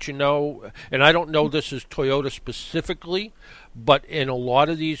will let you know, and I don't know this is Toyota specifically, but in a lot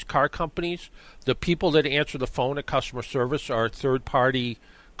of these car companies, the people that answer the phone at customer service are third-party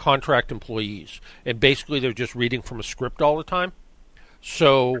contract employees, and basically they're just reading from a script all the time.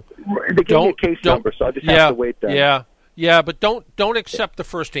 So they give me a case number, so I just have to wait there. Yeah, but don't accept the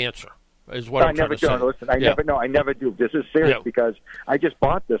first answer. Is what I'm trying to say. Listen, I never do. This is serious because I just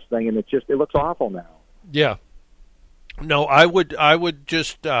bought this thing and it looks awful now. Yeah. No, I would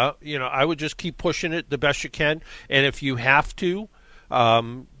just I would just keep pushing it the best you can, and if you have to,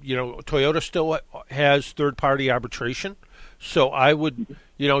 Toyota still has third-party arbitration, so I would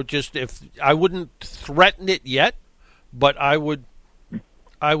if I wouldn't threaten it yet, but I would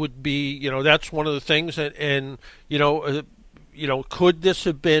be that's one of the things, and could this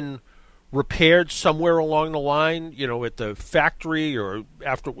have been repaired somewhere along the line, at the factory or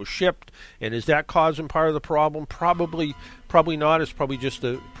after it was shipped, and is that causing part of the problem? Probably not. It's probably just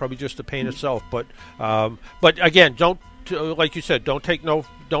the paint itself. But again, like you said, don't take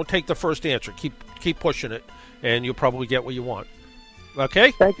the first answer. Keep pushing it, and you'll probably get what you want.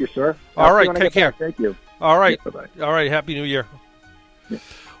 Okay. Thank you, sir. All right. Take care. Thank you. All right. Yeah, bye-bye. All right. Happy New Year. Yeah.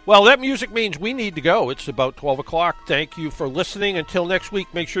 Well, that music means we need to go. It's about 12 o'clock. Thank you for listening. Until next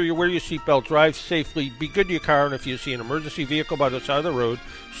week, make sure you wear your seatbelt, drive safely, be good to your car, and if you see an emergency vehicle by the side of the road,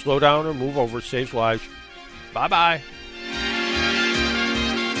 slow down or move over. It saves lives. Bye-bye.